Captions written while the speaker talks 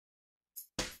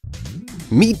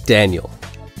Meet Daniel.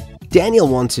 Daniel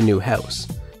wants a new house.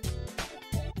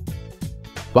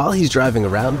 While he's driving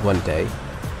around one day,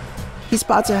 he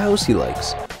spots a house he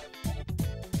likes.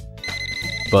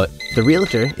 But the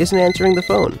realtor isn't answering the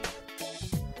phone,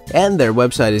 and their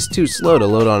website is too slow to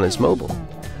load on his mobile.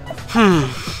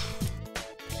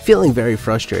 Feeling very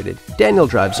frustrated, Daniel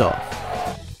drives off.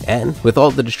 And with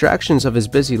all the distractions of his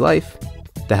busy life,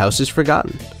 the house is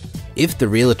forgotten. If the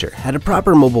realtor had a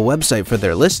proper mobile website for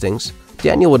their listings,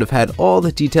 Daniel would have had all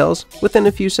the details within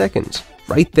a few seconds,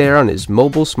 right there on his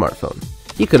mobile smartphone.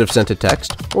 He could have sent a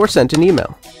text or sent an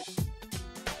email,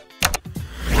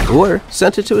 or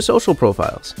sent it to his social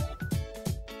profiles.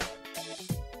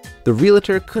 The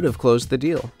realtor could have closed the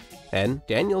deal, and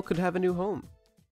Daniel could have a new home.